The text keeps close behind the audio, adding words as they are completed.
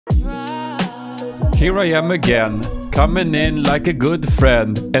Here I am again, coming in like a good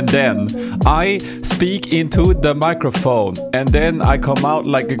friend, and then I speak into the microphone, and then I come out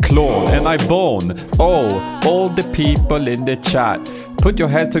like a clone, and I bone. Oh, all the people in the chat, put your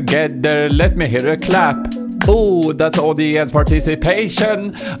hands together, let me hear a clap. Oh, that's audience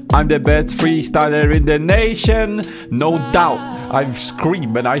participation. I'm the best freestyler in the nation. No doubt, I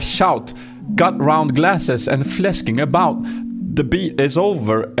scream and I shout, got round glasses and flesking about. The beat is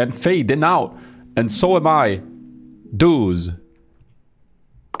over and fading out, and so am I. Dudes.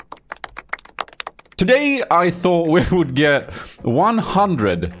 Today I thought we would get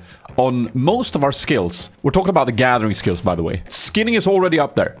 100 on most of our skills. We're talking about the gathering skills, by the way. Skinning is already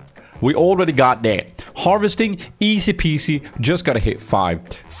up there. We already got that. Harvesting, easy peasy, just gotta hit 5.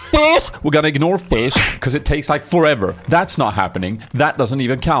 Fish! We're gonna ignore fish, because it takes like forever. That's not happening. That doesn't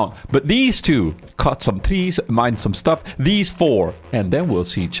even count. But these two, cut some trees, mine some stuff. These 4, and then we'll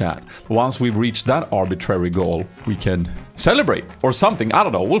see, chat. Once we've reached that arbitrary goal, we can celebrate or something. I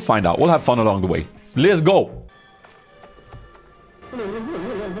don't know. We'll find out. We'll have fun along the way. Let's go.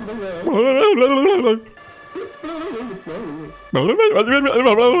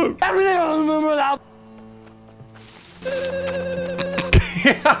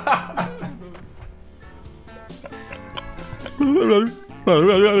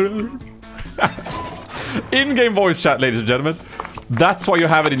 In-game voice chat, ladies and gentlemen. That's why you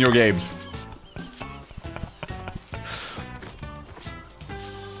have it in your games.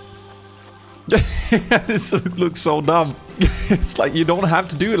 This looks so dumb. It's like you don't have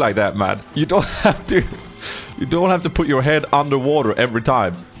to do it like that, man. You don't have to. You don't have to put your head underwater every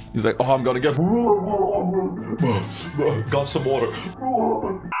time. He's like, oh, I'm gonna get... Got some water.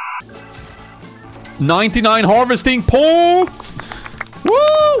 99 harvesting pork!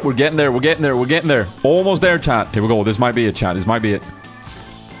 Woo! We're getting there, we're getting there, we're getting there. Almost there, chat. Here we go. This might be it, chat. This might be it.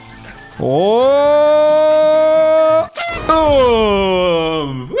 Oh!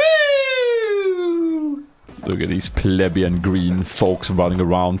 Woo! Look at these plebeian green folks running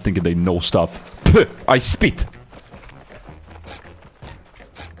around thinking they know stuff. Puh, I spit.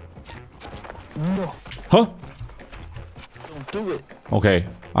 No. Huh? Don't do it. Okay,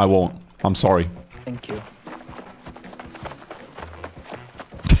 I won't. I'm sorry. Thank you.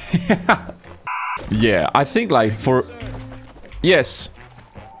 Yeah, I think like for... Yes.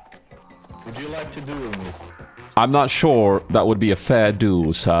 Would you like to duel me? I'm not sure that would be a fair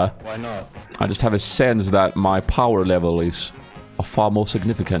duel, sir. Why not? I just have a sense that my power level is far more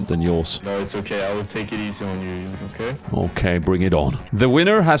significant than yours. No, it's okay. I will take it easy on you, okay? Okay, bring it on. The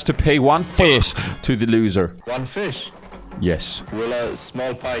winner has to pay 1 fish to the loser. 1 fish? Yes. Will a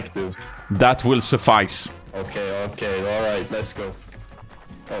small pike do? That will suffice. Okay, okay. Alright, let's go.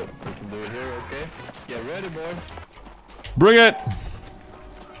 Oh, we can do it here, okay? Get ready, boy. Bring it!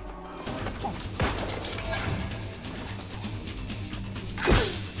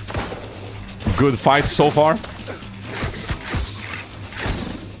 Good fight so far.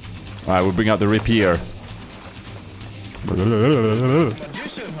 Alright, we'll bring out the rapier.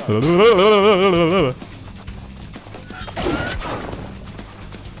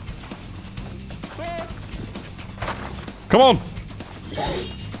 Come on!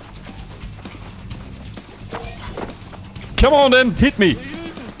 Come on then, hit me!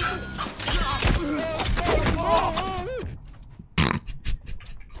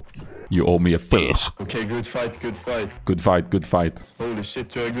 You owe me a fish. Okay, good fight, good fight. Good fight, good fight. Holy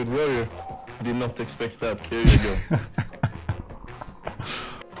shit, you're a good warrior. Did not expect that. Here you go.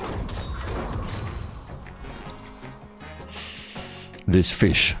 This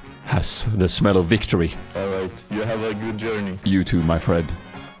fish has the smell of victory. Alright, you have a good journey. You too, my friend.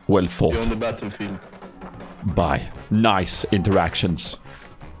 Well fought. You're on the battlefield. Bye. Nice interactions.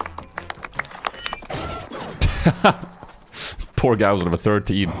 Poor guy was level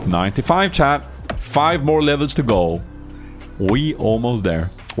 13. 95, chat. 5 more levels to go. We almost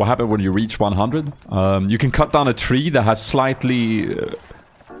there. What happened when you reach 100? You can cut down a tree that has slightly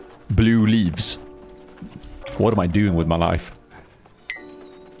blue leaves. What am I doing with my life?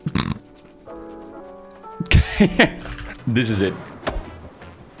 This is it.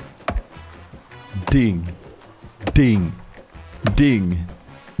 Ding. Ding. Ding.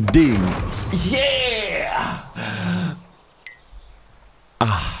 Ding. Yeah!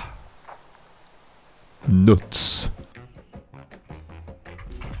 Ah. Nuts.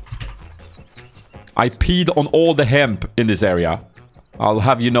 I peed on all the hemp in this area. I'll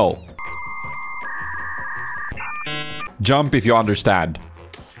have you know. Jump if you understand.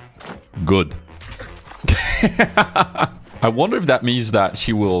 Good. I wonder if that means that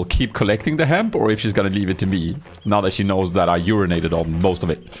she will keep collecting the hemp or if she's gonna leave it to me now that she knows that I urinated on most of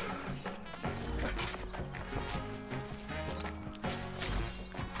it.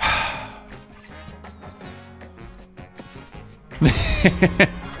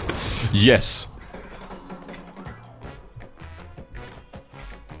 Yes.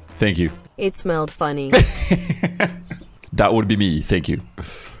 Thank you. It smelled funny. That would be me, thank you.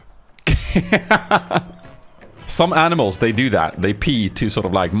 Some animals, they do that. They pee to sort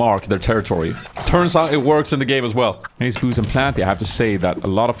of like mark their territory. Turns out it works in the game as well. Hey, Sp4zie and Planty, I have to say that a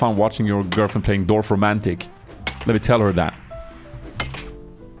lot of fun watching your girlfriend playing Dwarf Romantic. Let me tell her that.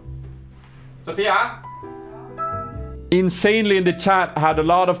 Sophia? Insanely in the chat, had a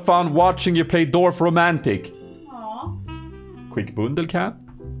lot of fun watching you play Dwarf Romantic. Aww. Quick bundle cat?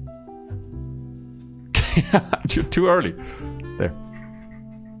 Too early. There.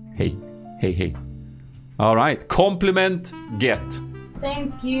 Hey. Hey, hey. Alright. Compliment get.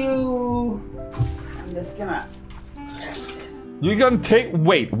 Thank you. I'm just gonna... You're gonna take...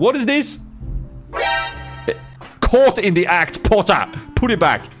 Wait, what is this? Caught in the act, Potter! Put it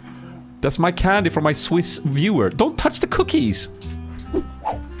back. That's my candy for my Swiss viewer. Don't touch the cookies.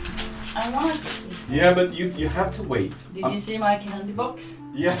 I want... Yeah, but you have to wait. Did you see my candy box?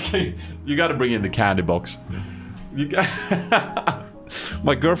 Yeah, okay. You gotta bring in the candy box. You got...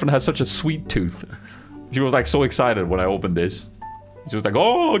 My girlfriend has such a sweet tooth. She was like so excited when I opened this. She was like,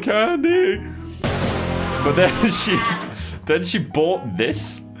 "Oh, candy!" But then she bought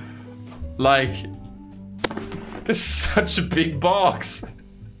this. Like, this is such a big box.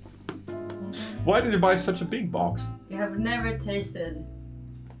 Why did you buy such a big box? You have never tasted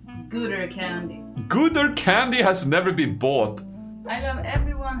gooder candy. Gooder candy has never been bought. I love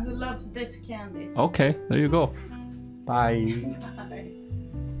everyone who loves this candy. Okay, there you go. Bye. Bye.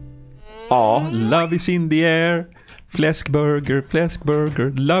 Aw, love is in the air.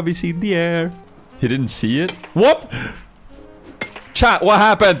 Fläskburger, love is in the air. He didn't see it? What? Chat, what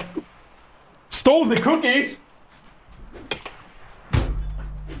happened? Stole the cookies?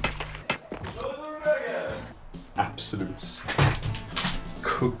 Absolute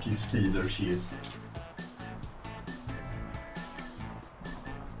cookie stealer she is.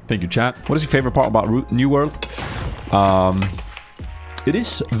 Thank you, chat. What is your favorite part about New World? It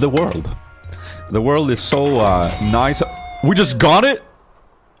is the world. The world is so nice. We just got it?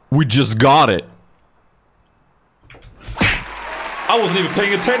 We just got it. I wasn't even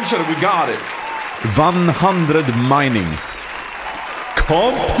paying attention. We got it. 100 mining.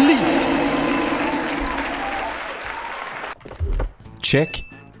 Complete. Check.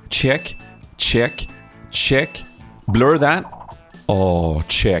 Check. Check. Check. Blur that. Oh,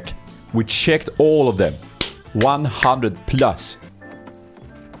 check. We checked all of them. 100 plus.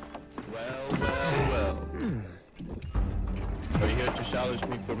 Well. Are you here to challenge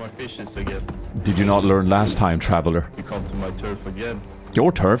me for my fishes again? Did you not learn last time, traveler? You come to my turf again.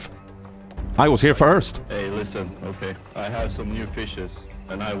 Your turf? I was here first. Hey, listen, okay. I have some new fishes,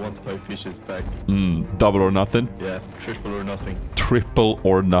 and I want my fishes back. Double or nothing? Yeah, triple or nothing. Triple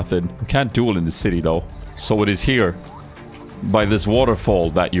or nothing. You can't duel in the city, though. So it is here, by this waterfall,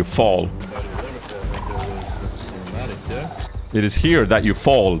 that you fall. It is here that you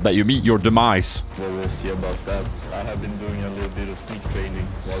fall, that you meet your demise. Well, we'll see about that. I have been doing a little bit of sneak training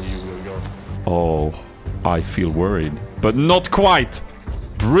while you were gone. Oh, I feel worried. But not quite!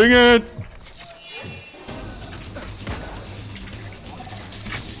 Bring it!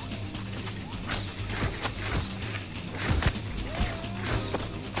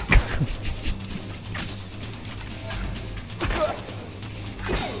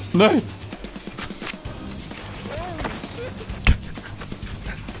 Nej!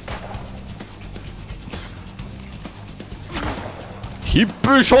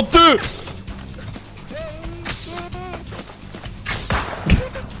 Hippie-shotte!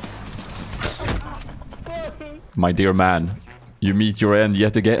 My dear man, you meet your end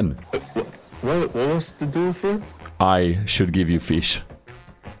yet again. What was the deal for? I should give you fish.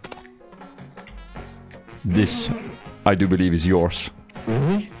 This, I do believe, is yours.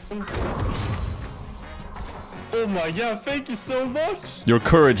 Really? Oh my god, thank you so much! Your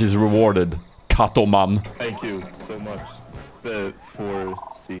courage is rewarded, Katoman. Thank you so much.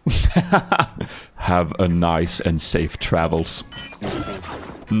 Sp4zie. Have a nice and safe travels.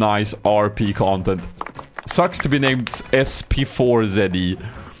 Nice RP content. Sucks to be named Sp4zie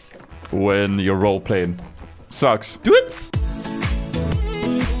when you're role-playing. Sucks. Do it!